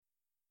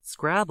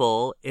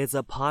Scrabble is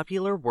a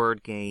popular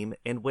word game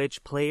in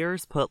which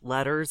players put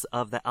letters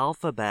of the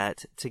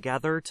alphabet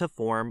together to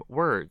form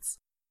words.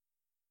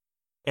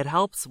 It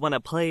helps when a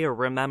player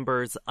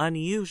remembers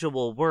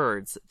unusual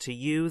words to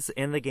use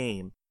in the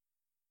game.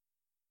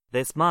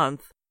 This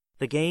month,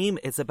 the game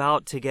is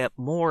about to get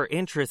more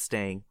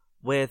interesting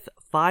with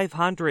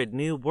 500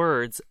 new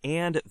words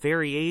and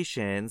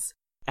variations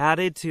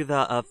added to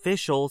the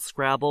official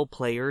Scrabble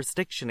Player's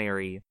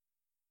Dictionary.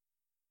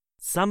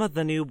 Some of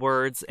the new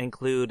words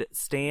include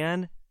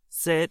stan,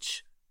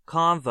 sich,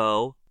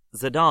 convo,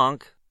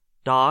 zadonk,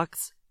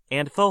 dox,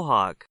 and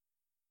fohawk.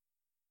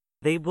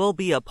 They will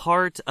be a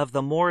part of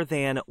the more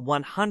than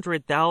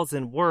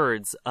 100,000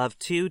 words of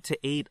 2 to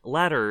 8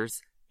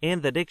 letters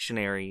in the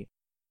dictionary.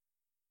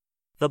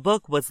 The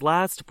book was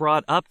last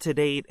brought up to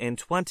date in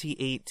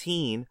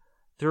 2018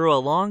 through a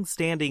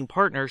long-standing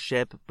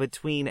partnership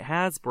between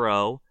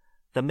Hasbro,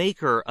 the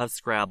maker of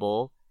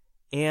Scrabble,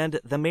 and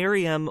the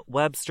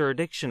Merriam-Webster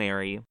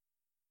Dictionary.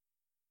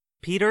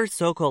 Peter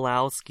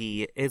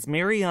Sokolowski is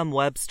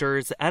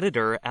Merriam-Webster's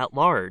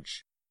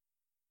editor-at-large.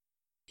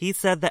 He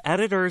said the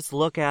editors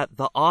look at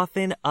the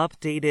often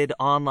updated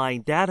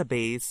online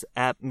database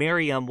at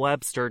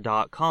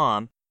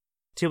merriam-webster.com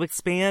to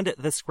expand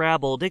the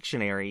Scrabble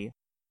dictionary.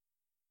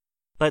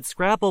 But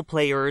Scrabble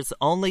players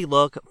only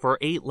look for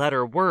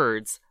 8-letter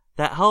words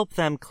that help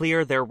them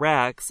clear their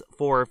racks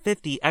for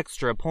 50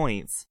 extra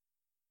points.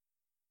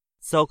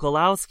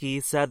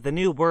 Sokolowski said the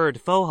new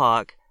word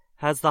fohawk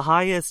has the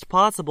highest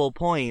possible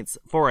points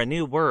for a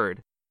new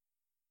word.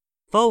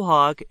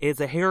 Fohawk is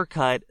a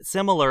haircut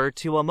similar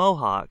to a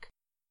mohawk.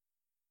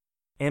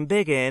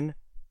 Embiggen,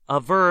 a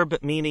verb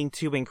meaning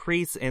to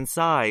increase in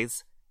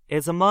size,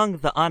 is among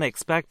the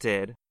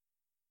unexpected.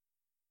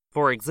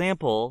 For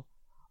example,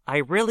 I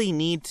really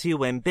need to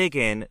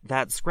embiggen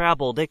that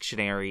Scrabble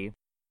dictionary.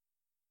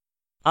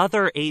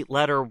 Other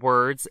 8-letter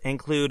words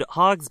include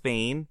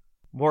hogsbane,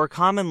 more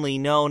commonly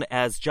known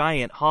as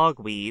giant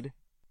hogweed,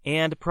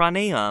 and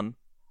pranayam,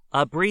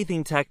 a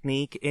breathing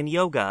technique in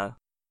yoga.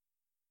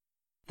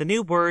 The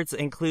new words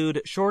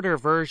include shorter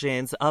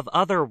versions of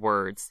other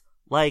words,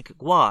 like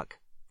guac,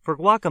 for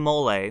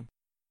guacamole.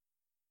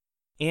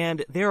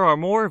 And there are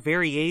more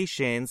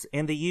variations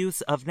in the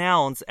use of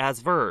nouns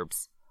as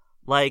verbs,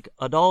 like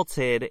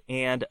adulted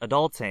and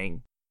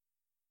adulting.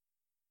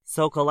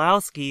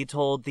 Sokolowski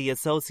told the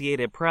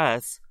Associated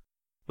Press,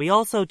 "We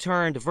also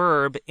turned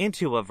verb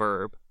into a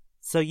verb,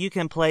 so you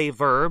can play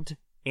verbed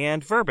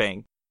and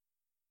verbing."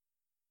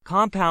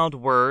 Compound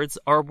words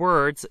are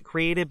words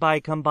created by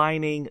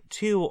combining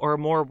 2 or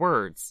more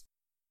words.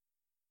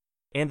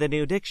 In the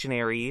new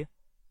dictionary,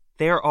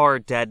 there are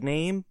dead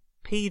name,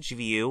 page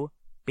view,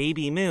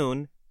 baby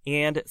moon,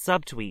 and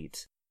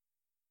subtweet.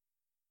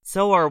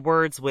 So are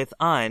words with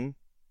un,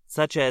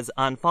 such as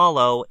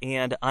unfollow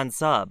and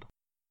unsub.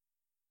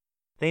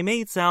 They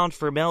may sound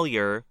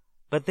familiar,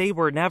 but they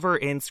were never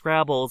in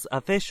Scrabble's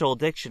official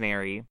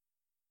dictionary.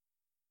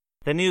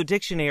 The new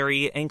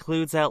dictionary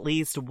includes at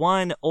least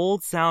one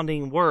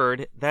old-sounding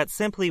word that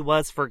simply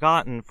was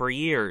forgotten for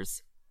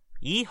years: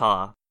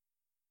 yeehaw.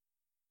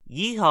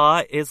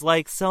 Yeehaw is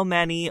like so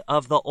many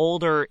of the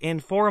older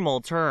informal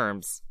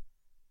terms.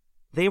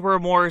 They were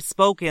more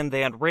spoken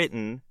than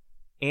written,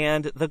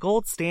 and the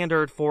gold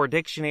standard for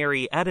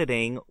dictionary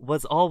editing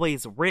was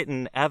always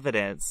written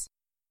evidence.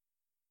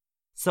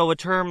 So a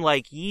term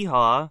like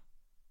yeehaw,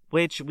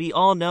 which we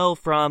all know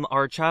from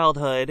our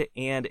childhood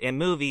and in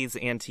movies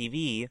and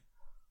TV,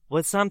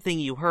 was something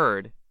you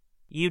heard.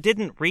 You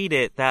didn't read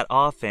it that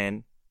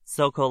often,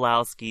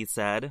 Sokolowski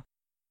said.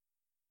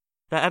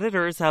 The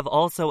editors have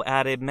also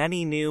added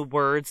many new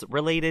words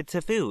related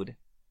to food.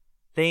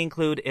 They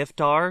include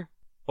iftar,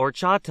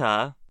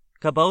 horchata,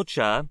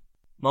 kabocha,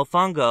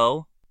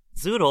 mofongo,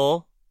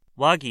 zoodle,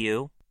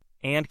 wagyu,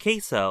 and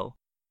queso.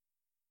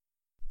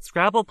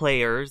 Scrabble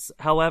players,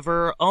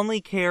 however,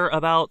 only care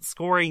about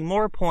scoring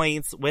more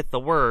points with the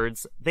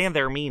words than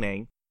their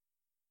meaning.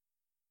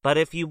 But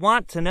if you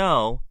want to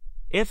know,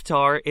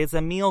 iftar is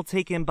a meal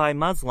taken by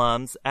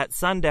Muslims at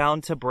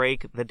sundown to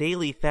break the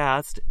daily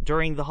fast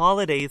during the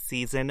holiday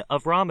season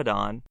of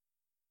Ramadan.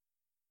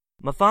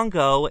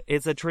 Mofongo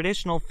is a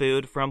traditional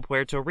food from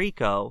Puerto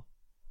Rico.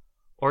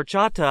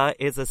 Horchata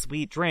is a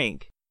sweet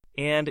drink,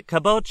 and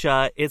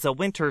kabocha is a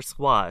winter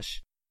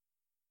squash.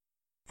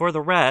 For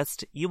the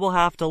rest, you will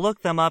have to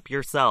look them up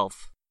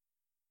yourself.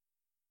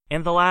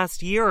 In the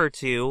last year or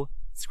two,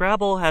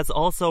 Scrabble has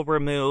also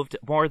removed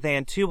more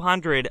than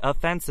 200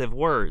 offensive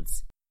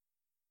words.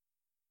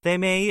 They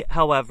may,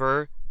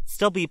 however,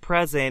 still be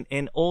present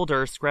in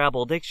older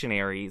Scrabble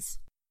dictionaries.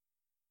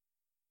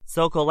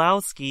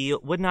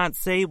 Sokolowski would not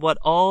say what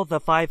all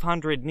the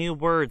 500 new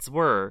words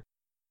were.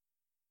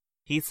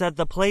 He said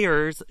the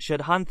players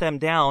should hunt them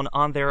down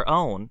on their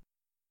own.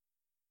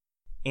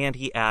 And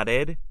he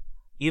added,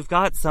 "You've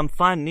got some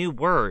fun new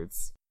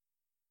words."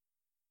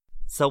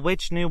 So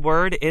which new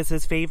word is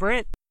his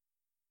favorite?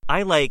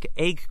 "I like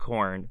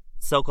eggcorn,"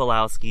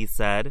 Sokolowski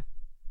said,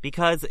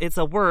 "because it's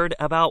a word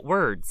about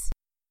words."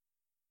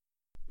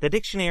 The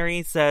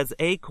dictionary says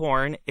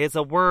acorn is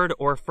a word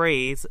or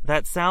phrase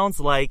that sounds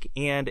like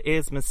and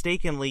is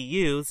mistakenly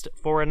used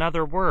for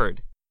another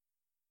word.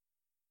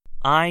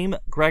 I'm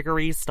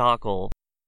Gregory Stockel.